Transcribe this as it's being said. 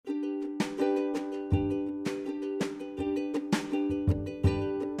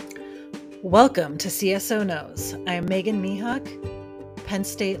Welcome to CSO Knows. I am Megan Mihawk, Penn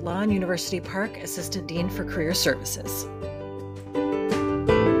State Law and University Park Assistant Dean for Career Services.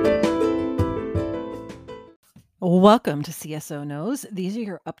 Welcome to CSO Knows. These are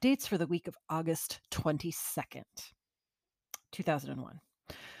your updates for the week of August 22nd, 2001.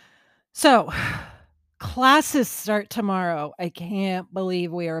 So, classes start tomorrow. I can't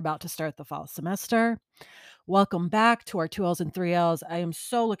believe we are about to start the fall semester. Welcome back to our 2Ls and 3Ls. I am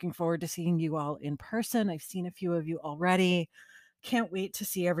so looking forward to seeing you all in person. I've seen a few of you already. Can't wait to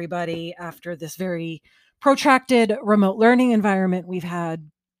see everybody after this very protracted remote learning environment we've had.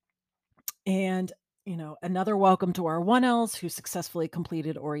 And, another welcome to our 1Ls who successfully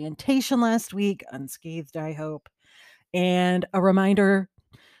completed orientation last week, unscathed, I hope. And a reminder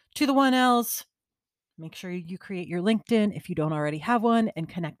to the 1Ls, make sure you create your LinkedIn if you don't already have one and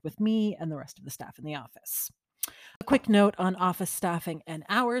connect with me and the rest of the staff in the office. A quick note on office staffing and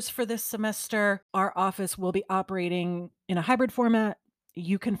hours for this semester. Our office will be operating in a hybrid format.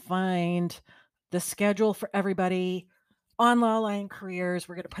 You can find the schedule for everybody on LawLine Careers.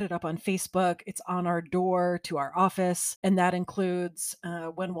 We're going to put it up on Facebook. It's on our door to our office, and that includes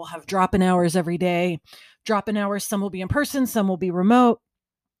when we'll have drop-in hours every day. Drop-in hours, some will be in person, some will be remote.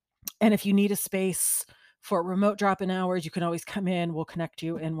 And if you need a space for remote drop-in hours, you can always come in. We'll connect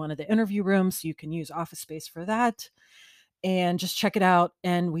you in one of the interview rooms so you can use office space for that. And just check it out.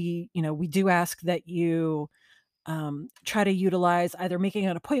 And we do ask that you try to utilize either making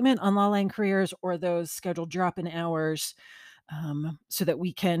an appointment on LawLine Careers or those scheduled drop-in hours so that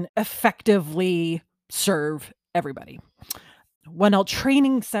we can effectively serve everybody. 1L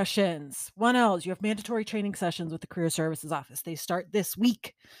training sessions. 1Ls, you have mandatory training sessions with the Career Services Office. They start this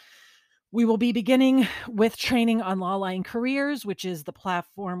week. We will be beginning with training on LawLine Careers, which is the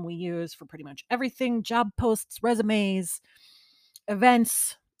platform we use for pretty much everything: job posts, resumes,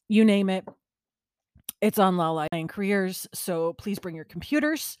 events, you name it. It's on LawLine Careers, so please bring your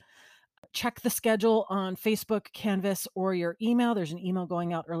computers. Check the schedule on Facebook, Canvas, or your email. There's an email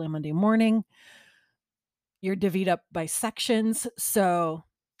going out early Monday morning. You're divvied up by sections, so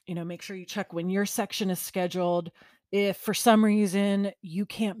make sure you check when your section is scheduled. If for some reason you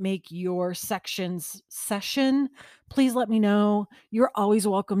can't make your section's session, please let me know. You're always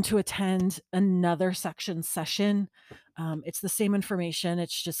welcome to attend another section session. It's the same information.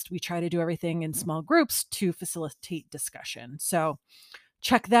 It's just we try to do everything in small groups to facilitate discussion. So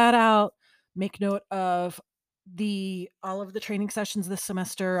check that out. Make note of all of the training sessions this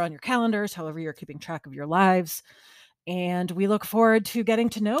semester on your calendars, however you're keeping track of your lives. And we look forward to getting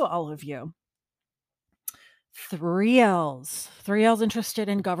to know all of you. 3Ls interested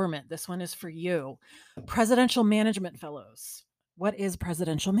in government. This one is for you. Presidential Management Fellows. What is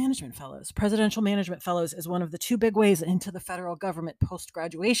Presidential Management Fellows? Presidential Management Fellows is one of the two big ways into the federal government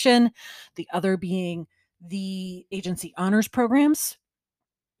post-graduation, the other being the agency honors programs.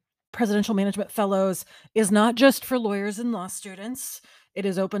 Presidential Management Fellows is not just for lawyers and law students. It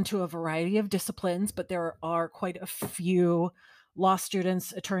is open to a variety of disciplines, but there are quite a few law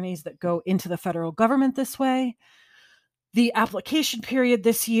students, attorneys that go into the federal government this way. The application period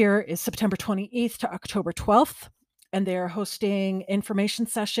this year is September 28th to October 12th, and they're hosting information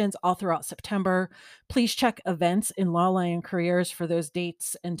sessions all throughout September. Please check events in LawLine Careers for those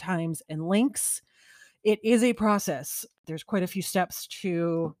dates and times and links. It is a process. There's quite a few steps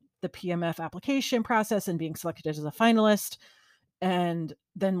to the PMF application process and being selected as a finalist. And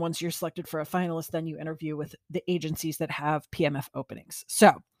then once you're selected for a finalist, then you interview with the agencies that have PMF openings.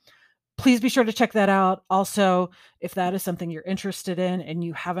 So please be sure to check that out. Also, if that is something you're interested in and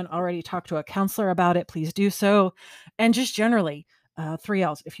you haven't already talked to a counselor about it, please do so. And just generally,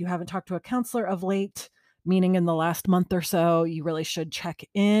 3Ls, if you haven't talked to a counselor of late, meaning in the last month or so, you really should check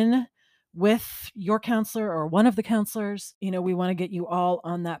in with your counselor or one of the counselors. We want to get you all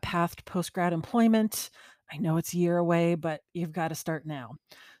on that path to post-grad employment. I know it's a year away, but you've got to start now.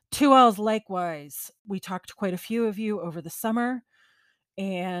 2Ls, likewise. We talked to quite a few of you over the summer,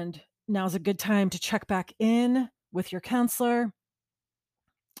 and now's a good time to check back in with your counselor.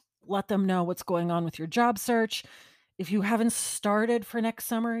 Let them know what's going on with your job search. If you haven't started for next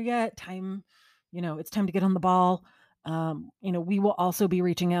summer yet, it's time to get on the ball. We will also be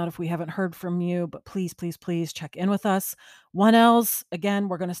reaching out if we haven't heard from you, but please, please, please check in with us. 1Ls, again,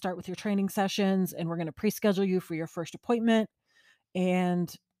 we're going to start with your training sessions and we're going to pre-schedule you for your first appointment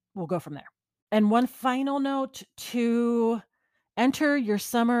and we'll go from there. And one final note: to enter your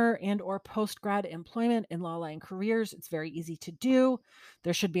summer and or post-grad employment in LawLine Careers. It's very easy to do.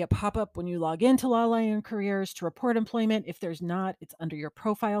 There should be a pop-up when you log into LawLine Careers to report employment. If there's not, it's under your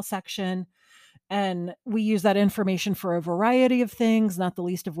profile section. And we use that information for a variety of things, not the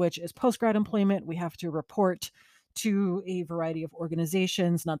least of which is postgrad employment. We have to report to a variety of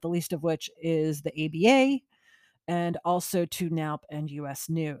organizations, not the least of which is the ABA, and also to NALP and US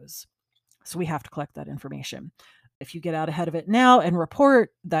News. So we have to collect that information. If you get out ahead of it now and report,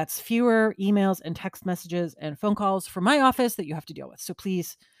 that's fewer emails and text messages and phone calls from my office that you have to deal with. So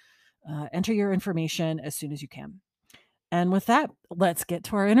please enter your information as soon as you can. And with that, let's get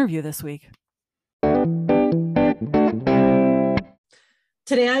to our interview this week.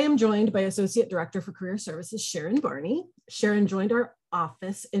 Today, I am joined by Associate Director for Career Services, Sharon Barney. Sharon joined our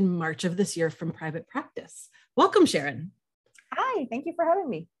office in March of this year from private practice. Welcome, Sharon. Hi, thank you for having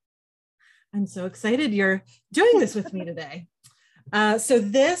me. I'm so excited you're doing this with me today. So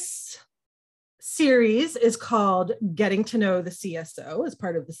this series is called Getting to Know the CSO as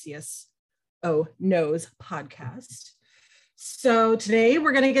part of the CSO Knows podcast. So today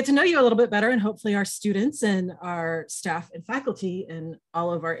we're going to get to know you a little bit better, and hopefully our students and our staff and faculty and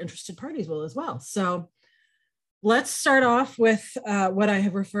all of our interested parties will as well. So let's start off with what I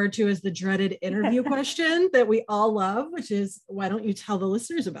have referred to as the dreaded interview question that we all love, which is, why don't you tell the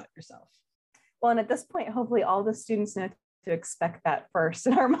listeners about yourself? Well, and at this point, hopefully all the students know to expect that first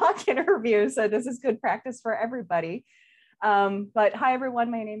in our mock interview. So this is good practice for everybody. But hi, everyone.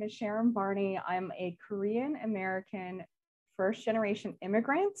 My name is Sharon Barney. I'm a Korean American first-generation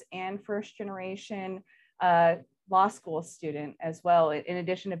immigrant and first-generation law school student as well, in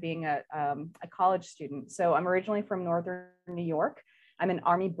addition to being a college student. So I'm originally from Northern New York. I'm an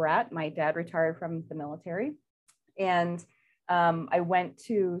Army brat. My dad retired from the military. And I went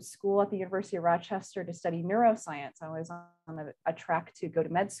to school at the University of Rochester to study neuroscience. I was on a track to go to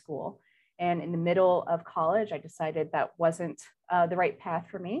med school. And in the middle of college, I decided that wasn't the right path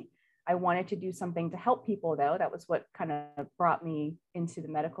for me. I wanted to do something to help people, though. That was what kind of brought me into the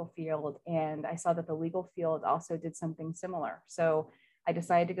medical field. And I saw that the legal field also did something similar. So I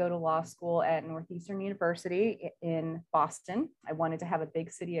decided to go to law school at Northeastern University in Boston. I wanted to have a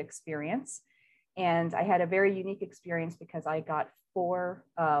big city experience. And I had a very unique experience because I got 4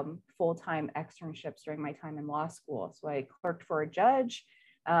 full-time externships during my time in law school. So I clerked for a judge.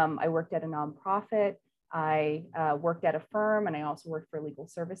 I worked at a nonprofit. I worked at a firm, and I also worked for legal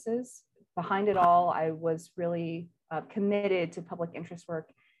services. Behind it all, I was really committed to public interest work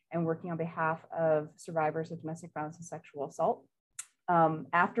and working on behalf of survivors of domestic violence and sexual assault.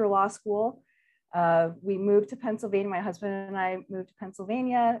 After law school, we moved to Pennsylvania. My husband and I moved to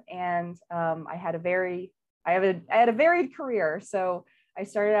Pennsylvania, and I had a varied career. So I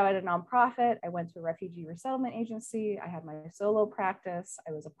started out at a nonprofit. I went to a refugee resettlement agency. I had my solo practice.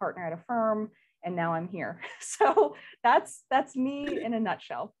 I was a partner at a firm, and now I'm here. So that's me in a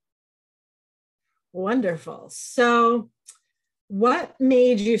nutshell. Wonderful. So what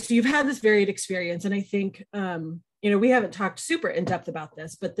made you, so you've had this varied experience, and I think, we haven't talked super in depth about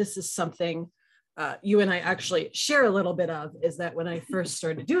this, but this is something you and I actually share a little bit of, is that when I first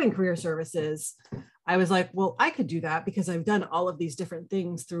started doing career services, I was like, well, I could do that because I've done all of these different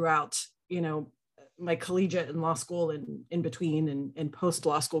things throughout, my collegiate and law school and in between and post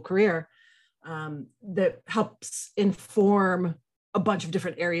law school career, that helps inform a bunch of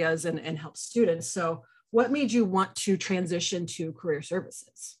different areas and help students. So what made you want to transition to career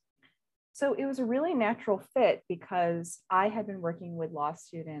services? So it was a really natural fit because I had been working with law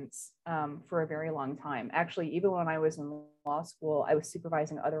students for a very long time. Actually, even when I was in law school, I was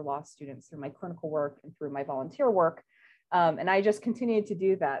supervising other law students through my clinical work and through my volunteer work. And I just continued to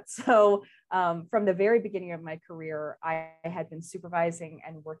do that. So from the very beginning of my career, I had been supervising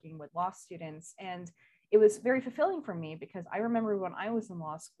and working with law students. And it was very fulfilling for me because I remember when I was in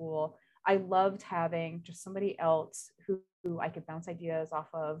law school, I loved having just somebody else who I could bounce ideas off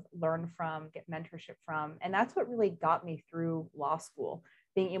of, learn from, get mentorship from. And that's what really got me through law school,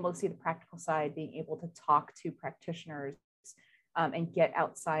 being able to see the practical side, being able to talk to practitioners and get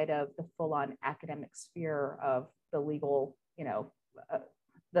outside of the full-on academic sphere of the legal,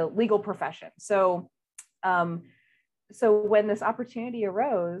 the legal profession. So when this opportunity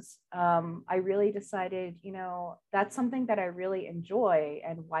arose, I really decided, that's something that I really enjoy,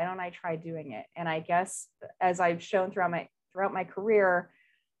 and why don't I try doing it? And I guess, as I've shown throughout my career,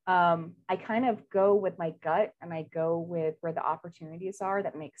 I kind of go with my gut, and I go with where the opportunities are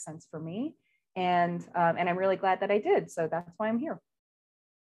that make sense for me. And I'm really glad that I did. So that's why I'm here.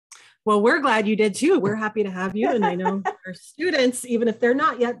 Well, we're glad you did too. We're happy to have you. And I know our students, even if they're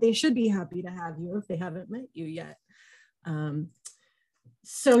not yet, they should be happy to have you if they haven't met you yet.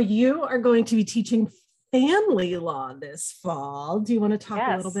 So you are going to be teaching family law this fall. Do you want to talk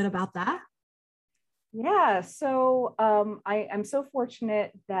a little bit about that? Yeah, so I'm so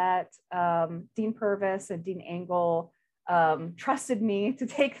fortunate that Dean Purvis and Dean Engel trusted me to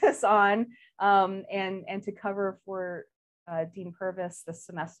take this on and to cover for Dean Purvis this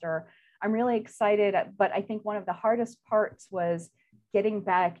semester. I'm really excited, but I think one of the hardest parts was getting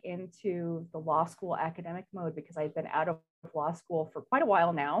back into the law school academic mode because I've been out of law school for quite a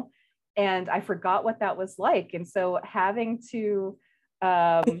while now, and I forgot what that was like. And so having to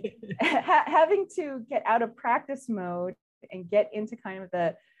get out of practice mode and get into kind of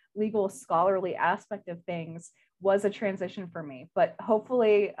the legal scholarly aspect of things was a transition for me. But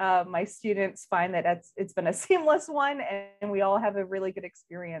hopefully my students find that it's been a seamless one and we all have a really good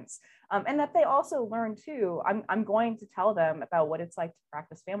experience. And that they also learn too. I'm going to tell them about what it's like to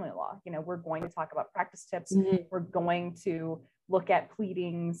practice family law. You know, we're going to talk about practice tips. Mm-hmm. We're going to look at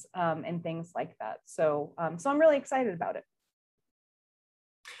pleadings and things like that. So I'm really excited about it.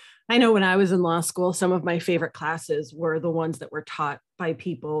 I know when I was in law school, some of my favorite classes were the ones that were taught by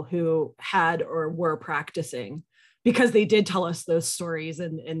people who had or were practicing, because they did tell us those stories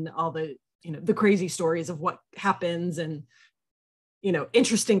and all the, you know, the crazy stories of what happens and, you know,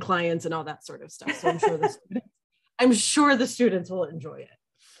 interesting clients and all that sort of stuff. So I'm sure the students will enjoy it.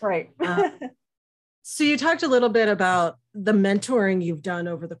 Right. So you talked a little bit about the mentoring you've done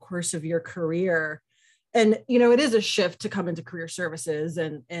over the course of your career. And, you know, it is a shift to come into career services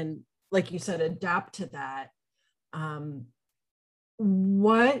and like you said, adapt to that.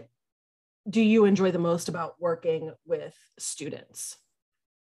 What do you enjoy the most about working with students?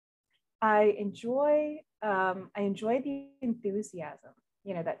 I enjoy the enthusiasm,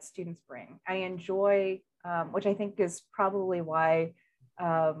 you know, that students bring. I enjoy, which I think is probably why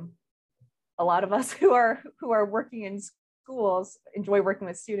a lot of us who are working in schools enjoy working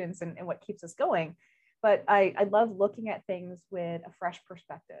with students and what keeps us going. But I love looking at things with a fresh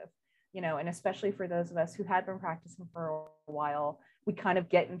perspective, you know, and especially for those of us who had been practicing for a while, we kind of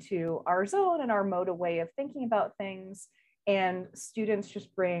get into our zone and our mode of way of thinking about things. And students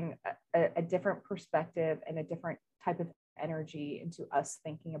just bring a different perspective and a different type of energy into us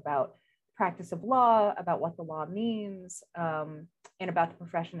thinking about practice of law, about what the law means, and about the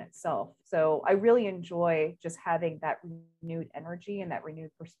profession itself. So I really enjoy just having that renewed energy and that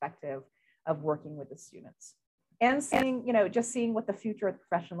renewed perspective of working with the students and seeing, you know, just seeing what the future of the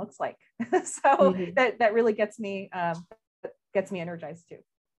profession looks like. So that really gets me energized too.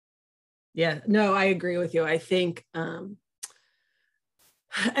 Yeah, no, I agree with you. I think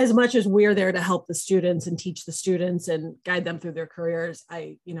as much as we're there to help the students and teach the students and guide them through their careers,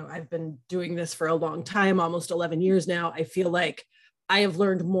 I've been doing this for a long time, almost 11 years now. I feel like I have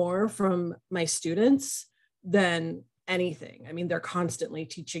learned more from my students than anything. I mean, they're constantly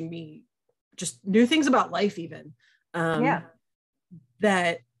teaching me just new things about life, even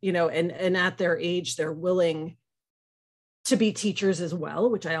that, you know, and at their age, they're willing to be teachers as well,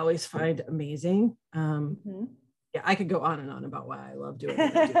 which I always find amazing. Yeah, I could go on and on about why I love doing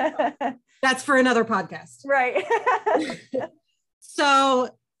what I do. That's for another podcast. Right. So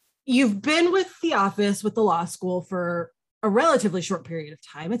you've been with the office, with the law school for a relatively short period of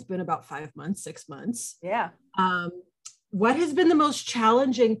time. It's been about 5 months, 6 months. Yeah. What has been the most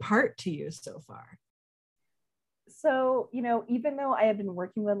challenging part to you so far? So, you know, even though I have been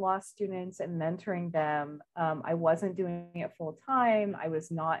working with law students and mentoring them, I wasn't doing it full time. I was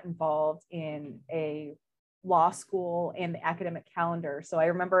not involved in a law school and the academic calendar. So I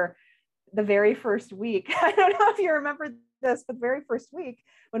remember the very first week, I don't know if you remember this, but the very first week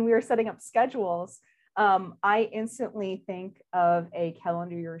when we were setting up schedules, I instantly think of a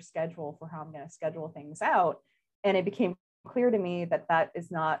calendar year schedule for how I'm going to schedule things out. And it became clear to me that that is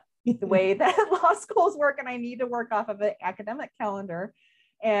not the way that law schools work, and I need to work off of an academic calendar.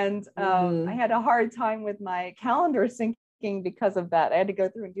 And I had a hard time with my calendar syncing because of that. I had to go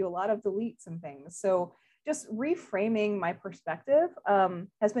through and do a lot of deletes and things. So just reframing my perspective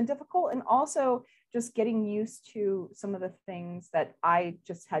has been difficult, and also just getting used to some of the things that I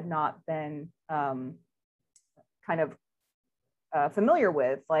just had not been familiar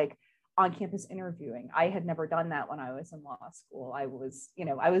with, like on-campus interviewing. I had never done that when I was in law school. I was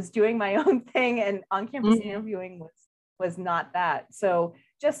doing my own thing, and on-campus interviewing was not that. So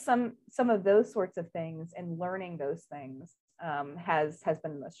just some of those sorts of things and learning those things has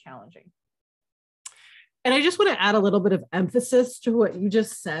been the most challenging. And I just want to add a little bit of emphasis to what you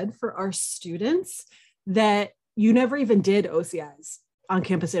just said for our students, that you never even did OCIs,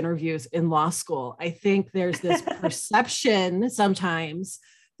 on-campus interviews, in law school. I think there's this perception sometimes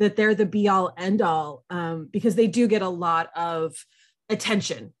that they're the be all end all, because they do get a lot of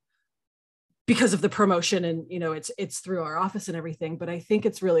attention. because of the promotion, and it's through our office and everything. But I think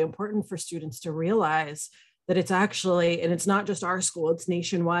it's really important for students to realize that it's actually, and it's not just our school, it's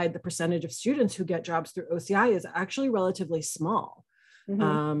nationwide, the percentage of students who get jobs through OCI is actually relatively small.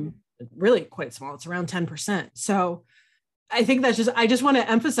 Really quite small. It's around 10%. So I think I just want to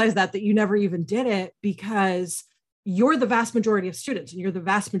emphasize that you never even did it, because you're the vast majority of students, and you're the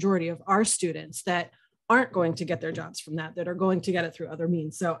vast majority of our students that aren't going to get their jobs from that are going to get it through other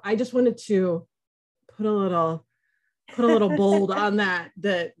means. So I just wanted to put a little bold on that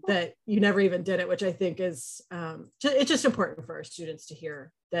you never even did it, which I think is, it's just important for our students to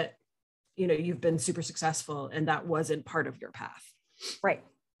hear that, you've been super successful and that wasn't part of your path. Right.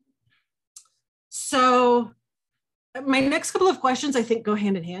 So my next couple of questions, I think, go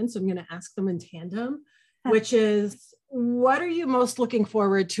hand in hand. So I'm going to ask them in tandem, which is, what are you most looking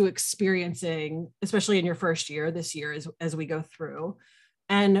forward to experiencing, especially in your first year this year as we go through?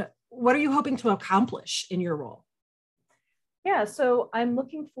 And what are you hoping to accomplish in your role? Yeah, so I'm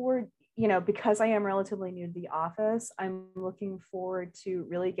looking forward, because I am relatively new to the office, I'm looking forward to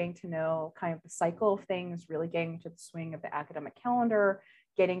really getting to know kind of the cycle of things, really getting to the swing of the academic calendar,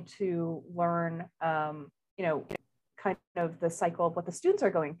 getting to learn, kind of the cycle of what the students are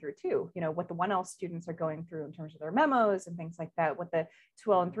going through too, what the 1L students are going through in terms of their memos and things like that, what the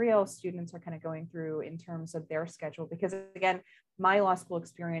 2L and 3L students are kind of going through in terms of their schedule. Because again, my law school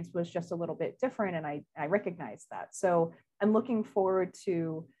experience was just a little bit different, and I recognize that. So I'm looking forward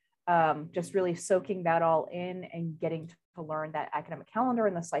to just really soaking that all in and getting to learn that academic calendar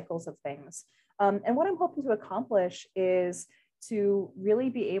and the cycles of things. And what I'm hoping to accomplish is to really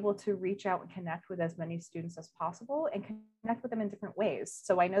be able to reach out and connect with as many students as possible and connect with them in different ways.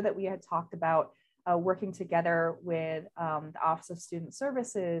 So I know that we had talked about working together with the Office of Student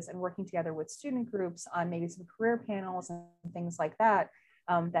Services and working together with student groups on maybe some career panels and things like that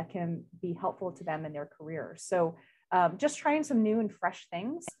that can be helpful to them in their careers. So just trying some new and fresh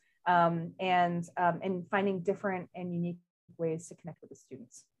things and finding different and unique ways to connect with the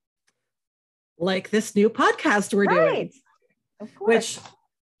students. Like this new podcast we're doing. Of course. Which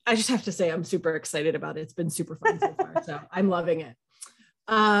I just have to say, I'm super excited about it. It's been super fun so far. So I'm loving it.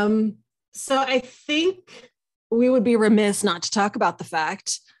 So I think we would be remiss not to talk about the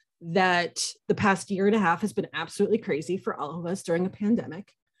fact that the past year and a half has been absolutely crazy for all of us during a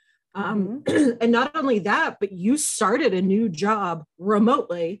pandemic. And not only that, but you started a new job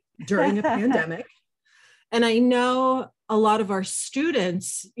remotely during a pandemic. And I know a lot of our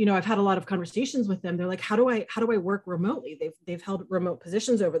students, I've had a lot of conversations with them. They're like, how do I work remotely? They've held remote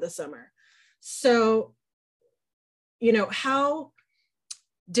positions over the summer. So, how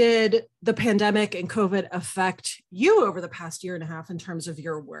did the pandemic and COVID affect you over the past year and a half in terms of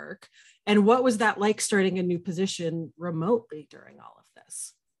your work? And what was that like starting a new position remotely during all of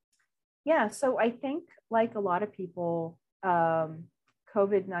this? Yeah, so I think like a lot of people,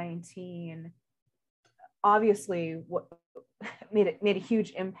 COVID-19 obviously made a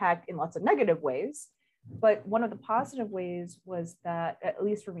huge impact in lots of negative ways. But one of the positive ways was that, at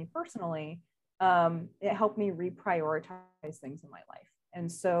least for me personally, it helped me reprioritize things in my life.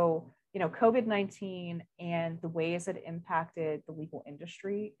 And so, COVID-19 and the ways that it impacted the legal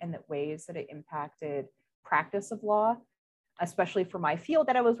industry and the ways that it impacted practice of law, especially for my field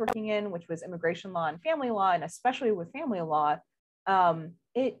that I was working in, which was immigration law and family law, and especially with family law,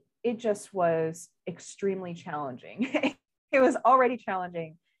 it just was extremely challenging. It was already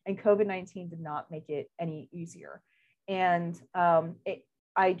challenging, and COVID-19 did not make it any easier. And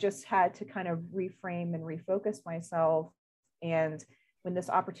I just had to kind of reframe and refocus myself. And when this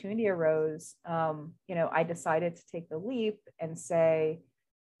opportunity arose, I decided to take the leap and say,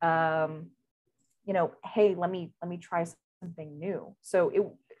 hey, let me try something new. So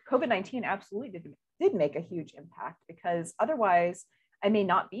COVID-19 absolutely did make a huge impact, because otherwise I may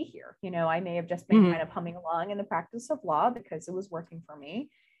not be here. I may have just been kind of humming along in the practice of law because it was working for me.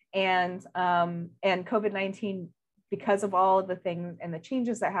 And COVID-19, because of all of the things and the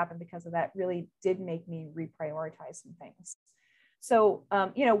changes that happened because of that, really did make me reprioritize some things. So,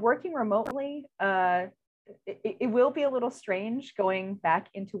 working remotely, it will be a little strange going back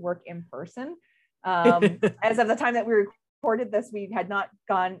into work in person. As of the time that we recorded this, we had not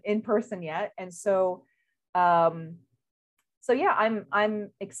gone in person yet. And so, yeah,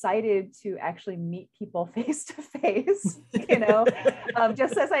 I'm excited to actually meet people face to face,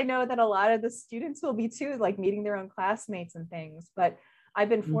 just as I know that a lot of the students will be too, like meeting their own classmates and things. But I've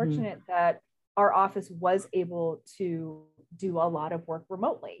been fortunate that our office was able to do a lot of work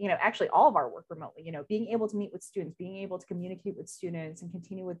remotely, actually all of our work remotely, being able to meet with students, being able to communicate with students and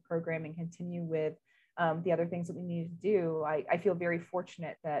continue with programming, continue with the other things that we needed to do. I feel very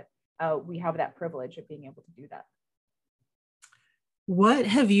fortunate that we have that privilege of being able to do that. What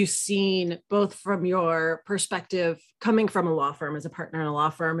have you seen, both from your perspective, coming from a law firm as a partner in a law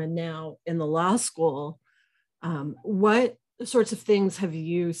firm and now in the law school? What sorts of things have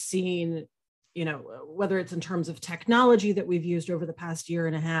you seen, whether it's in terms of technology that we've used over the past year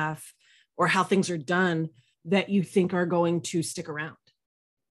and a half, or how things are done, that you think are going to stick around?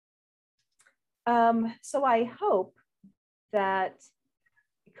 So I hope that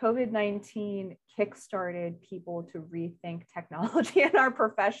COVID-19 kickstarted people to rethink technology in our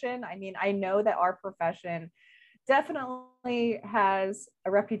profession. I mean, I know that our profession definitely has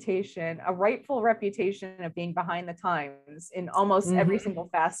a reputation, a rightful reputation of being behind the times in almost every single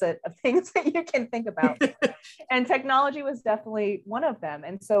facet of things that you can think about. And technology was definitely one of them.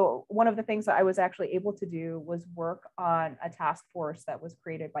 And so one of the things that I was actually able to do was work on a task force that was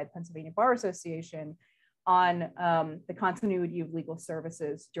created by the Pennsylvania Bar Association on the continuity of legal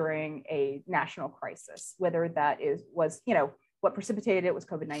services during a national crisis, whether that was what precipitated it was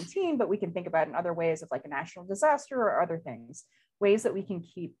COVID-19, but we can think about it in other ways of like a national disaster or other things, ways that we can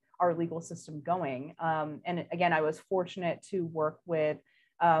keep our legal system going. And again, I was fortunate to work with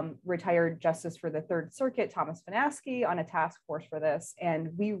retired Justice for the Third Circuit, Thomas Finasky, on a task force for this.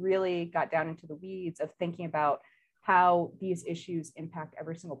 And we really got down into the weeds of thinking about how these issues impact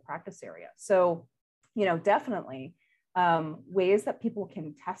every single practice area. So, definitely ways that people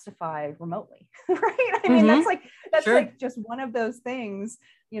can testify remotely, right? I mean, that's sure. Like just one of those things,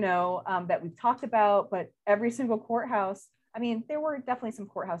 that we've talked about, but every single courthouse, I mean, there were definitely some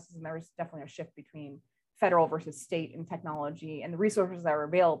courthouses and there was definitely a shift between federal versus state in technology and the resources that were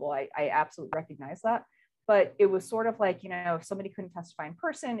available. I absolutely recognize that, but it was sort of like, if somebody couldn't testify in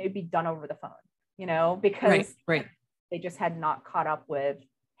person, it'd be done over the phone, because right. They just had not caught up with,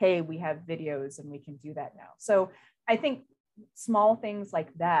 hey, we have videos and we can do that now. So I think small things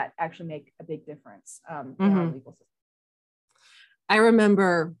like that actually make a big difference in our legal system. I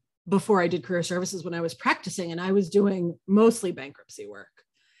remember before I did career services when I was practicing and I was doing mostly bankruptcy work.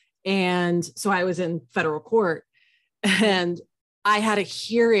 And so I was in federal court and I had a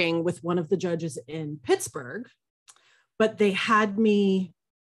hearing with one of the judges in Pittsburgh, but they had me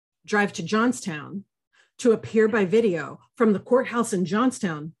drive to Johnstown to appear by video from the courthouse in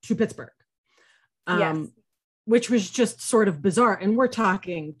Johnstown to Pittsburgh, yes. Which was just sort of bizarre. And we're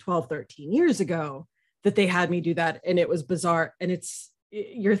talking 12, 13 years ago that they had me do that. And it was bizarre. And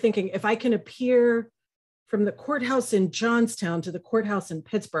you're thinking, if I can appear from the courthouse in Johnstown to the courthouse in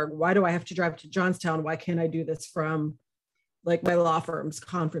Pittsburgh, why do I have to drive to Johnstown? Why can't I do this from like my law firm's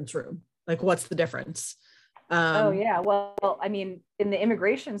conference room? Like, what's the difference? Oh yeah. Well, I mean, in the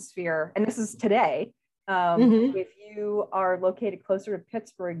immigration sphere, and this is today, if you are located closer to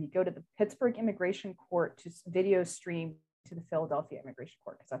Pittsburgh, you go to the Pittsburgh Immigration Court to video stream to the Philadelphia Immigration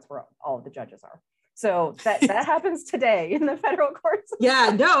Court, because that's where all of the judges are. So that happens today in the federal courts.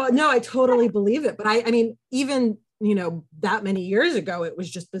 Yeah, no, I totally believe it. But I mean, even, that many years ago, it was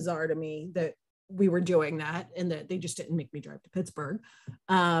just bizarre to me that we were doing that and that they just didn't make me drive to Pittsburgh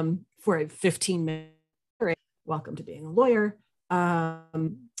for a 15-minute. Welcome to being a lawyer.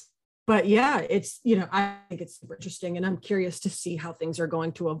 But yeah, it's, I think it's super interesting, and I'm curious to see how things are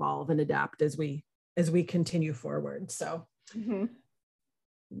going to evolve and adapt as we continue forward. So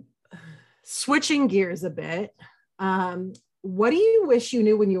switching gears a bit, what do you wish you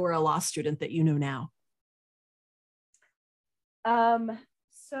knew when you were a law student that you know now?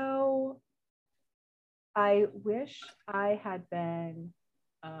 So I wish I had been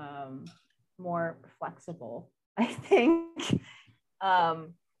more flexible, I think,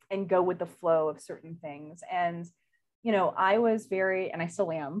 and go with the flow of certain things. And, I was and I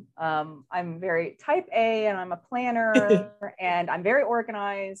still am, I'm very type A, and I'm a planner and I'm very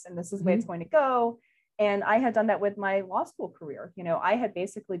organized, and this is the way it's going to go. And I had done that with my law school career. I had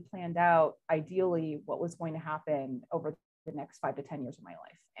basically planned out ideally what was going to happen over the next 5 to 10 years of my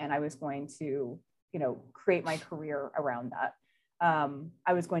life. And I was going to, create my career around that.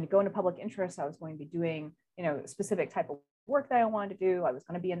 I was going to go into public interest. I was going to be doing, a specific type of work that I wanted to do. I was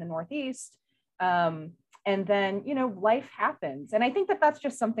going to be in the Northeast. And then, life happens. And I think that that's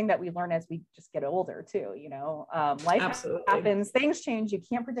just something that we learn as we just get older too, life Absolutely. happens, things change, you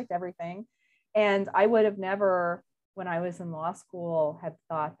can't predict everything. And I would have never, when I was in law school, had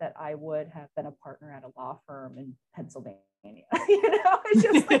thought that I would have been a partner at a law firm in Pennsylvania. It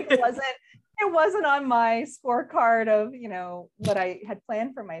just it wasn't on my scorecard of, what I had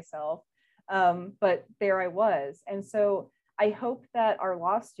planned for myself. But there I was. And so I hope that our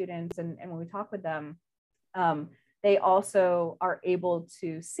law students, and when we talk with them, they also are able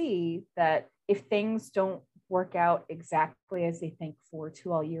to see that if things don't work out exactly as they think for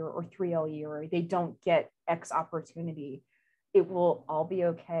 2L year or 3L year, or they don't get X opportunity, it will all be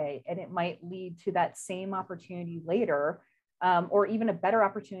okay. And it might lead to that same opportunity later, or even a better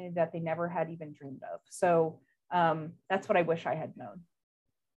opportunity that they never had even dreamed of. So that's what I wish I had known.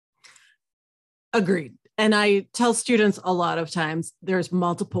 Agreed. And I tell students a lot of times there's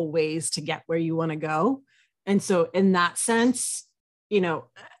multiple ways to get where you want to go. And so in that sense,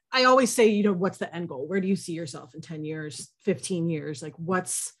 I always say, what's the end goal? Where do you see yourself in 10 years, 15 years? Like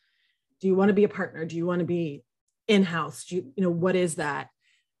do you want to be a partner? Do you want to be in-house? What is that?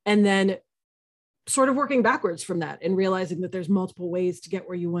 And then sort of working backwards from that and realizing that there's multiple ways to get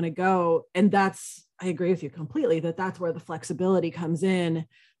where you want to go. And I agree with you completely, that's where the flexibility comes in,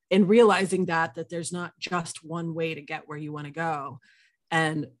 and realizing that there's not just one way to get where you want to go,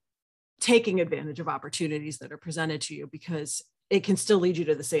 and taking advantage of opportunities that are presented to you, because it can still lead you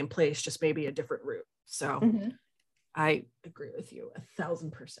to the same place, just maybe a different route. So I agree with you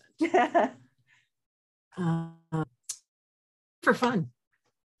 1,000%. For fun.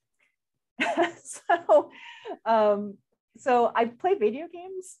 So I play video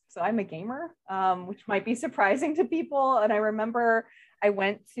games. So I'm a gamer, which might be surprising to people. And I remember I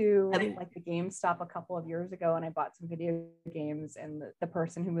went to like the GameStop a couple of years ago, and I bought some video games, and the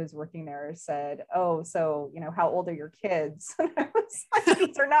person who was working there said, "Oh, so how old are your kids?" And I was like,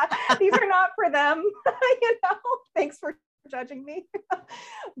 these are not for them. Thanks for judging me.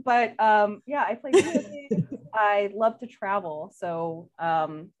 But yeah, I play video games. I love to travel. So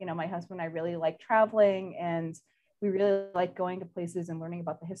my husband and I really like traveling, and we really like going to places and learning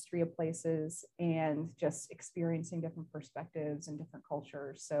about the history of places and just experiencing different perspectives and different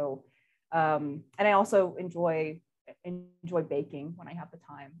cultures. So, and I also enjoy baking when I have the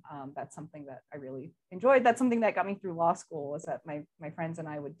time. That's something that I really enjoyed. That's something that got me through law school, was that my friends and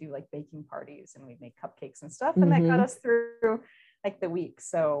I would do like baking parties, and we'd make cupcakes and stuff. And that got us through like the week.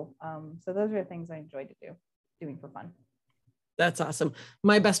 So, so those are the things I enjoyed doing for fun. That's awesome.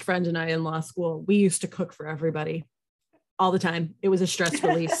 My best friend and I in law school, we used to cook for everybody all the time. It was a stress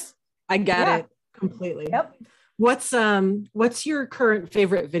release. I get it completely. Yep. What's your current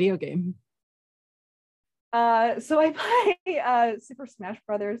favorite video game? So I play Super Smash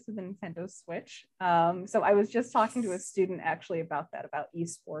Brothers with the Nintendo Switch. So I was just talking to a student actually about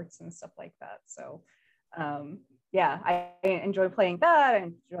esports and stuff like that. So yeah, I enjoy playing that.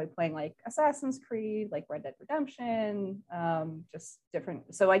 I enjoy playing like Assassin's Creed, like Red Dead Redemption, just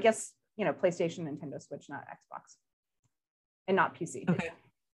different. So I guess, PlayStation, Nintendo Switch, not Xbox, and not PC.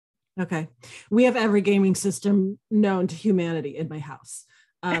 Okay. We have every gaming system known to humanity in my house,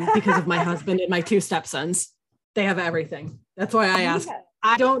 because of my husband and my 2 stepsons. They have everything. That's why I asked.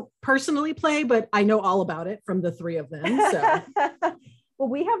 I don't personally play, but I know all about it from the 3 of them. So. Well,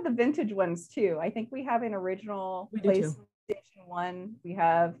 we have the vintage ones too. I think we have an original PlayStation 1. We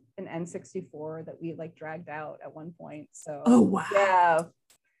have an N64 that we like dragged out at one point. So oh wow. Yeah.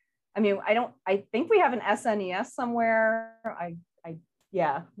 I mean, I think we have an SNES somewhere.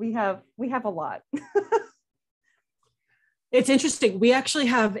 Yeah, we have a lot. It's interesting. We actually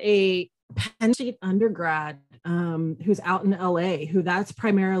have a Penn State undergrad who's out in LA, who that's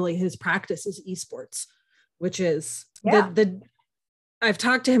primarily his practice is esports, which is I've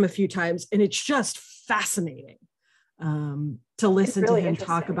talked to him a few times, and it's just fascinating to listen to him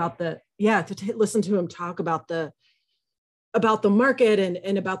talk about listen to him talk about the market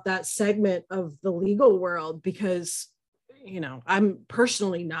and about that segment of the legal world, because, I'm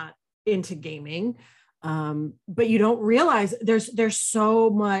personally not into gaming, but you don't realize there's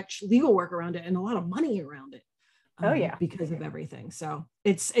so much legal work around it and a lot of money around it. Because of everything. So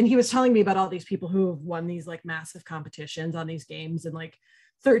and he was telling me about all these people who have won these like massive competitions on these games, and like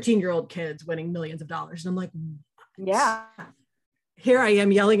 13-year-old kids winning millions of dollars. And I'm like, what? Yeah. Here I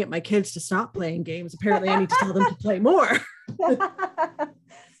am yelling at my kids to stop playing games. Apparently I need to tell them to play more.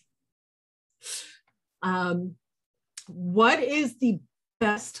 What is the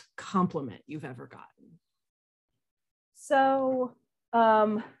best compliment you've ever gotten? So,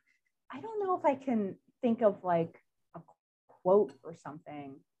 I don't know if I can think of like a quote or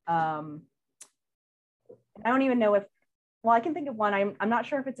something. I don't even know I can think of one. I'm not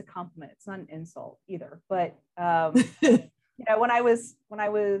sure if it's a compliment. It's not an insult either, but when I was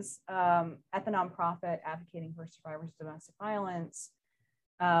at the nonprofit advocating for survivors of domestic violence,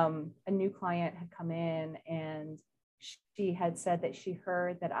 a new client had come in, and she had said that she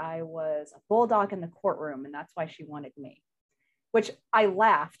heard that I was a bulldog in the courtroom, and that's why she wanted me. Which I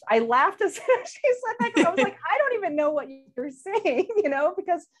laughed. I laughed as soon as she said that, because I was like, I don't even know what you're saying,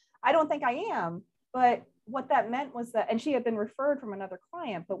 because I don't think I am. But what that meant was that, and she had been referred from another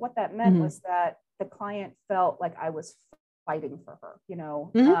client, but what that meant was that the client felt like I was fighting for her, you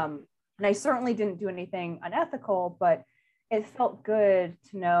know. And I certainly didn't do anything unethical, but it felt good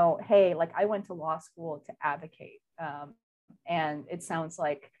to know, hey, like I went to law school to advocate. And it sounds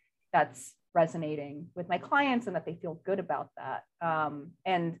like that's resonating with my clients and that they feel good about that.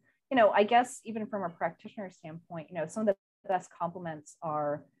 And, you know, I guess even from a practitioner standpoint, you know, some of the best compliments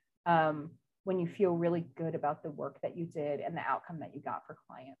are when you feel really good about the work that you did and the outcome that you got for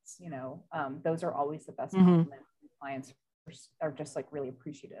clients, you know, those are always the best compliments. Clients are just like really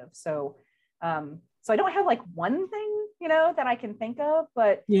appreciative. So, so I don't have like one thing, you know, that I can think of,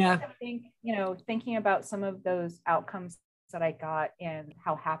 but I think, you know, thinking about some of those outcomes that I got and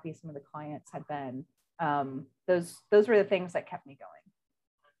how happy some of the clients had been, those were the things that kept me going.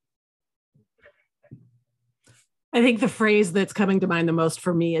 I think the phrase that's coming to mind the most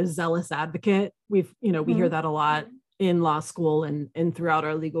for me is zealous advocate. We hear that a lot in law school and throughout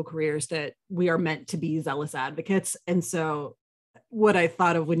our legal careers, that we are meant to be zealous advocates. And so what I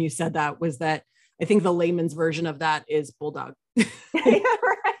thought of when you said that was that I think the layman's version of that is bulldog.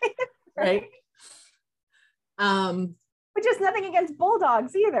 Right. Which is nothing against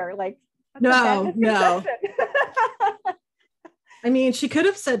bulldogs either. Like, no. I mean, she could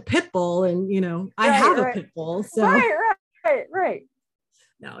have said pit bull, and you know, I have a pit bull. So right.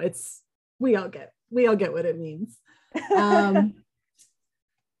 No, we all get what it means.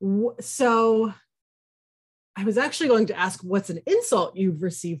 So I was actually going to ask what's an insult you've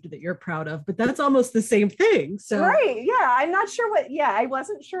received that you're proud of, but that's almost the same thing. So right. Yeah. I'm not sure I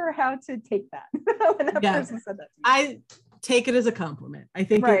wasn't sure how to take that when that person said that to me. I take it as a compliment. I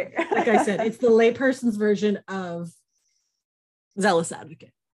think, like I said, it's the layperson's version of zealous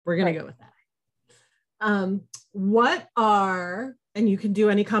advocate. We're going to go with that. What are, and you can do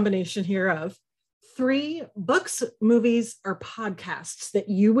any combination here of, 3 books, movies, or podcasts that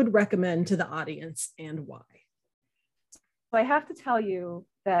you would recommend to the audience, and why? So I have to tell you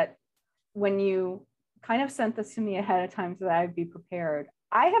that when you kind of sent this to me ahead of time so that I'd be prepared,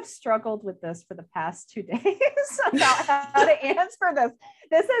 I have struggled with this for the past 2 days about how to answer this.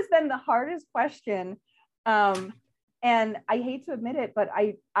 This has been the hardest question. And I hate to admit it, but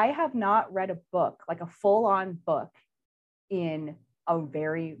I have not read a book, like a full-on book, in a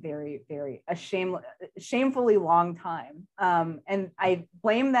very, very, very shamefully long time. And I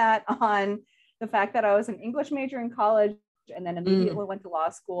blame that on the fact that I was an English major in college and then immediately went to law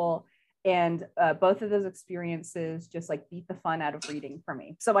school. And both of those experiences just like beat the fun out of reading for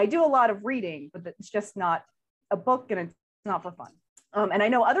me. So I do a lot of reading, but it's just not a book and it's not for fun. And I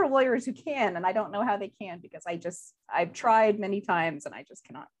know other lawyers who can, and I don't know how they can because I've tried many times and I just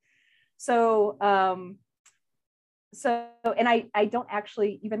cannot. So, and I don't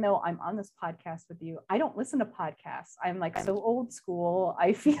actually, even though I'm on this podcast with you, I don't listen to podcasts. I'm like so old school.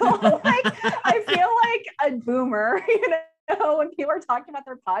 I feel like a boomer, you know, when people are talking about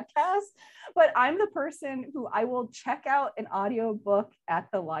their podcasts, but I'm the person who I will check out an audiobook at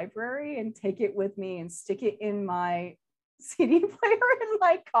the library and take it with me and stick it in my CD player in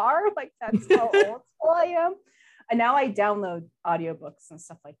my car. Like that's how old school I am. And now I download audiobooks and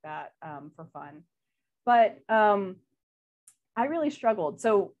stuff like that for fun. But I really struggled.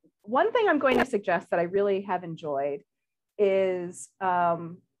 So one thing I'm going to suggest that I really have enjoyed is,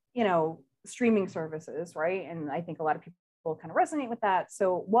 you know, streaming services, right? And I think a lot of people kind of resonate with that.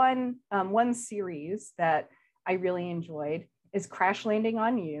 So one series that I really enjoyed is Crash Landing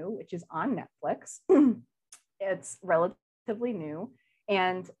on You, which is on Netflix. It's relatively new,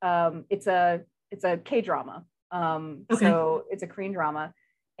 and it's a K-drama. So it's a Korean drama,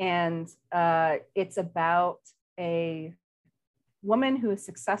 and it's about a woman who is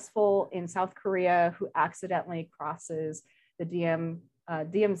successful in South Korea who accidentally crosses the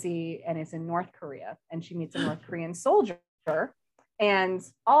DMZ and is in North Korea, and she meets a North Korean soldier and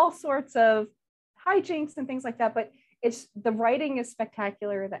all sorts of hijinks and things like that. But the writing is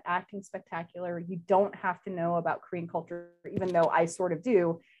spectacular, the acting spectacular. You don't have to know about Korean culture, even though I sort of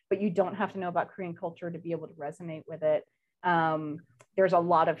do, but you don't have to know about Korean culture to be able to resonate with it. There's a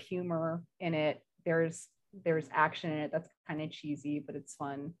lot of humor in it. There's action in it that's kind of cheesy, but it's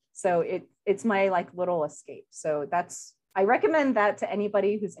fun. So it's my like little escape. So I recommend that to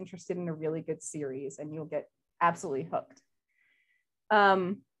anybody who's interested in a really good series, and you'll get absolutely hooked.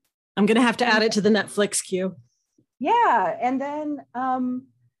 I'm going to have to add it to the Netflix queue. Yeah. And then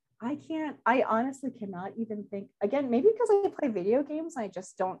I honestly cannot even think, again, maybe because I play video games, I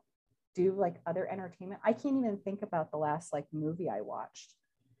just don't do like other entertainment. I can't even think about the last like movie I watched.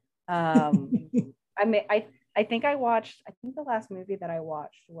 I think the last movie that I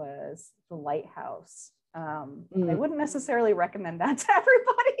watched was The Lighthouse. I wouldn't necessarily recommend that to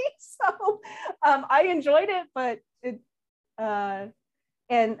everybody. So I enjoyed it, but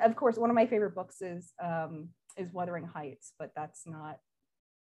and of course, one of my favorite books is Wuthering Heights, but that's not,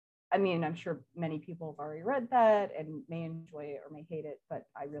 I mean, I'm sure many people have already read that and may enjoy it or may hate it, but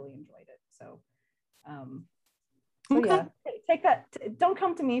I really enjoyed it. So, Okay. yeah, take that. Don't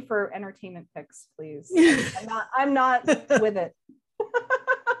come to me for entertainment picks, please. I'm not with it.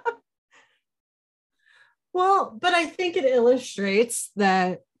 Well, but I think it illustrates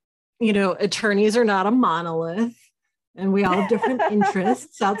that, you know, attorneys are not a monolith and we all have different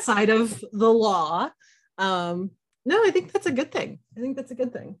interests outside of the law. No, I think that's a good thing.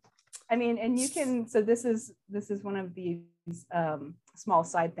 I mean, and you can, so this is one of these small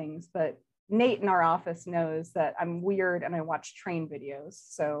side things, but Nate in our office knows that I'm weird and I watch train videos,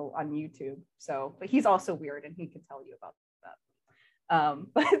 so on YouTube. So, but he's also weird and he can tell you about that.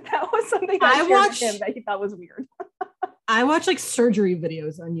 But that was something that I watched him that he thought was weird. I watch like surgery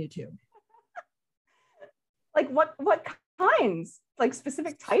videos on YouTube. Like what kinds? Like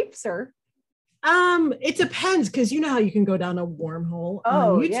specific types or? It depends, because you know how you can go down a wormhole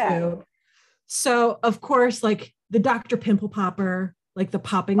on YouTube. Yeah. So of course, like the Dr. Pimple Popper, like the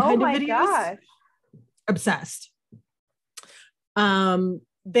popping kind of videos. Gosh. Obsessed.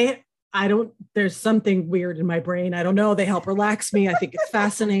 There's something weird in my brain. I don't know. They help relax me. I think it's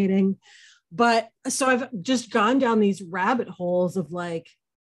fascinating. But so I've just gone down these rabbit holes of like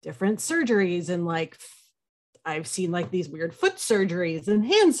different surgeries, and like I've seen like these weird foot surgeries and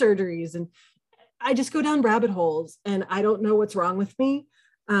hand surgeries, and I just go down rabbit holes, and I don't know what's wrong with me.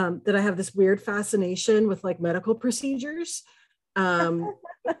 That I have this weird fascination with like medical procedures.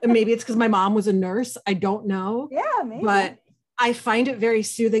 Maybe it's because my mom was a nurse. I don't know. Yeah, maybe. But I find it very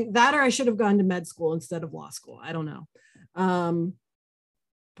soothing. That, or I should have gone to med school instead of law school. I don't know.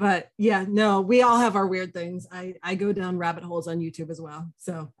 But yeah, no, we all have our weird things. I go down rabbit holes on YouTube as well.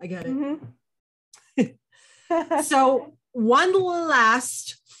 So I get it. Mm-hmm. So one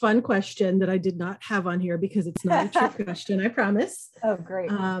last fun question that I did not have on here because it's not a trick question, I promise. Oh, great.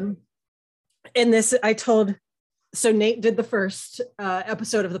 And this, so Nate did the first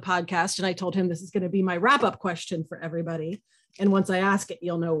episode of the podcast, and I told him this is going to be my wrap-up question for everybody. And once I ask it,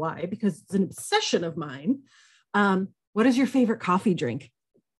 you'll know why, because it's an obsession of mine. What is your favorite coffee drink?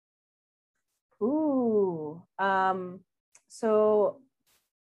 Ooh, oh,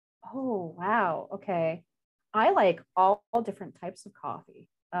 wow. Okay. I like all different types of coffee.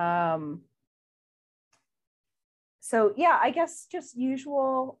 So yeah, I guess just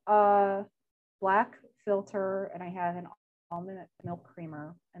usual black filter, and I have an almond milk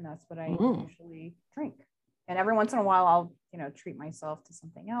creamer, and that's what I usually drink. And every once in a while, I'll treat myself to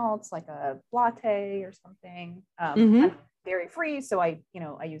something else, like a latte or something. I'm dairy free, so I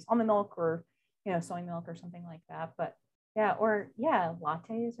use almond milk or soy milk or something like that. But yeah,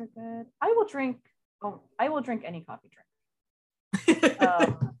 lattes are good. I will drink any coffee drink.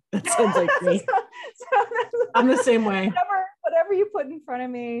 That sounds like me. I'm the same way. Whatever you put in front of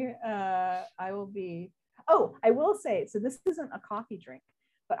me, I will be. Oh, I will say, so this isn't a coffee drink,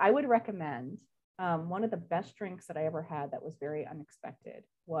 but I would recommend one of the best drinks that I ever had that was very unexpected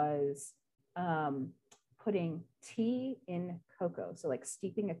was putting tea in cocoa. So like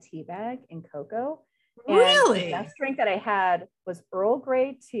steeping a tea bag in cocoa. And really? The best drink that I had was Earl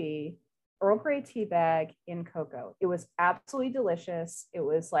Grey tea bag in cocoa. It was absolutely delicious. It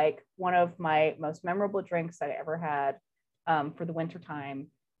was like one of my most memorable drinks that I ever had for the winter time.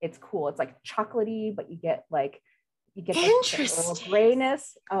 It's cool. It's like chocolatey, but you get the Earl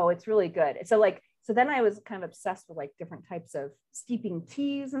Greyness. Oh, it's really good. So then I was kind of obsessed with like different types of steeping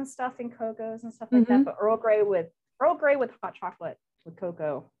teas and stuff in cocos and stuff like that. But Earl Grey with hot chocolate with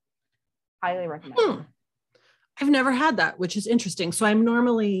cocoa, highly recommend. I've never had that, which is interesting. So I'm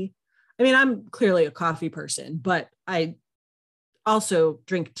clearly a coffee person, but I also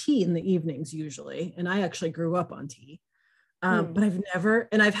drink tea in the evenings usually. And I actually grew up on tea. But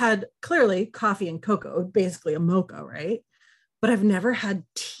I've had clearly coffee and cocoa, basically a mocha, right? But I've never had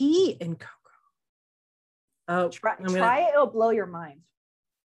tea and cocoa. Oh, try it, it'll blow your mind.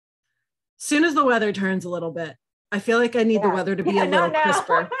 Soon as the weather turns a little bit, I feel like I need the weather to be a little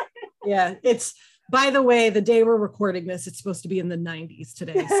crisper. Yeah, it's, by the way, the day we're recording this, it's supposed to be in the 90s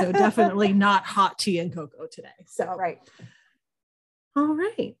today. So definitely not hot tea and cocoa today. So right. All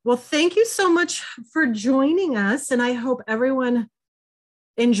right. Well, thank you so much for joining us. And I hope everyone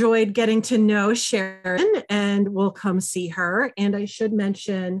enjoyed getting to know Sharon and will come see her. And I should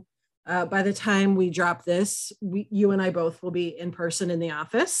mention, by the time we drop this, you and I both will be in person in the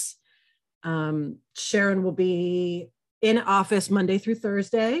office. Sharon will be in office Monday through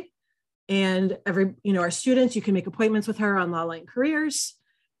Thursday. And our students, you can make appointments with her on Lawline Careers.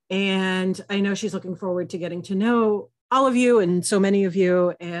 And I know she's looking forward to getting to know all of you and so many of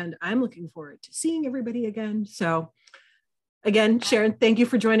you. And I'm looking forward to seeing everybody again. So again, Sharon, thank you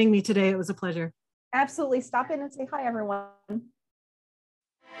for joining me today. It was a pleasure. Absolutely. Stop in and say hi, everyone.